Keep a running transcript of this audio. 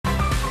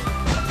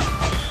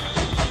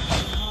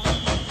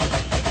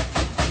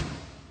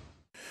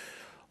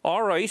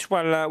All right,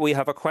 well, we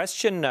have a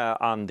question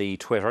on the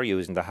Twitter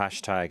using the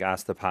hashtag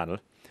 #AskThePanel.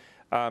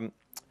 And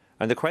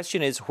the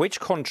question is, which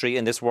country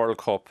in this World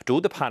Cup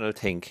do the panel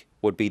think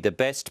would be the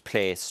best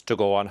place to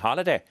go on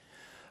holiday?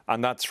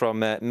 And that's from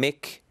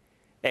Mick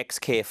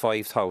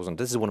XK5000.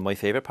 This is one of my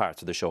favourite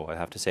parts of the show, I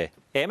have to say.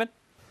 Eamon?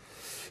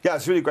 Yeah,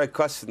 it's a really great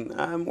question.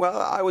 Well,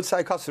 I would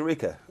say Costa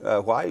Rica.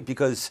 Why?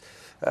 Because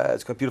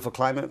it's got beautiful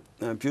climate,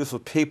 beautiful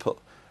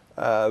people,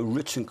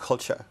 rich in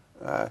culture.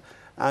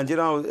 And, you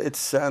know,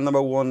 it's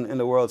 #1 in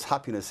the world's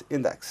happiness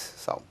index.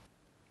 So,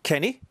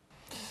 Kenny?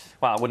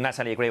 Well, I wouldn't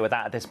necessarily agree with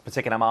that at this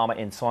particular moment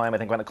in time. I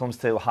think when it comes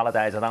to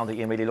holidays, I don't think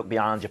you can really look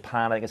beyond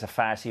Japan. I think it's a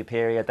far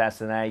superior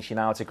destination.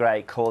 You know, it's a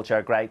great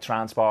culture, great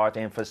transport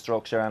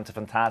infrastructure, and it's a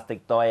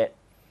fantastic diet.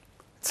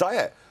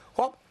 diet.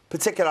 What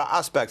particular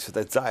aspects of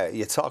the diet are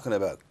you talking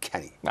about,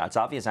 Kenny? Well, it's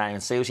obvious, Aaron.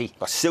 Sushi.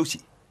 Or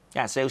sushi?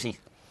 Yeah, sushi.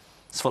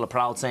 It's full of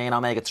protein,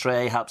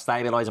 omega-3, helps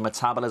stabilise your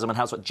metabolism and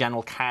helps with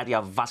general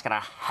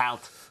cardiovascular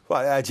health.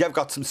 Well, do you have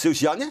got some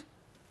sushi on you?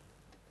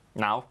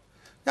 No.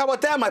 Yeah, well,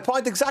 damn, my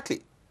point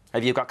exactly.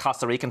 Have you got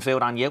Costa Rican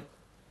food on you?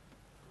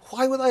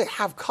 Why would I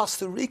have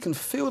Costa Rican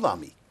food on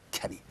me,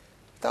 Kenny?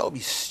 That would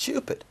be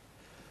stupid.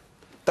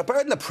 The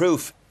burden of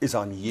proof is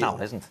on you. No,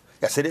 it isn't.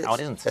 Yes, it is. No, it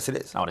isn't. Yes, it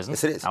is. No, it isn't.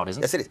 Yes, it is. No, it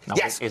isn't. Yes, it is. No,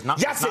 Yes, it's not.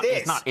 yes, it is.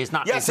 It's not. It's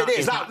not. Yes, it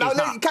is.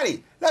 Now,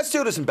 Kenny, let's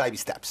do this in baby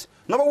steps.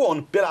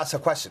 #1, Bill asks a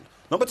question.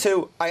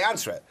 #2, I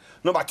answer it.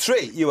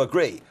 #3, you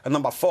agree. And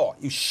 #4,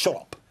 you shut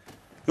up.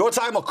 Your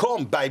time will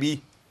come,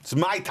 baby. It's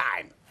my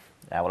time.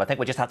 Yeah, well, I think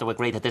we just have to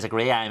agree to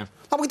disagree, Eamon.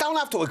 No, we don't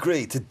have to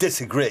agree to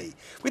disagree.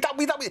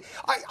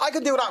 I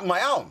can do that on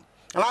my own.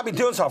 And I've been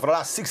doing so for the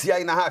last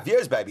 68.5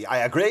 years, baby.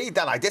 I agree,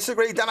 then I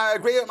disagree, then I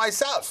agree with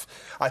myself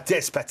at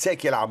this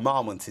particular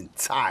moment in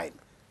time.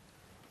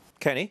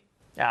 Kenny?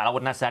 Yeah, I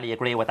wouldn't necessarily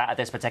agree with that at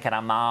this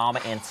particular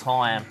moment in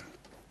time.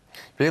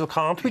 Bill,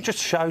 can't we just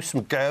show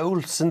some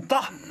goals and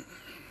that?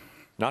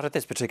 Not at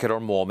this particular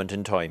moment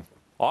in time.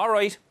 All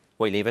right,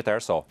 we leave it there,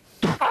 so.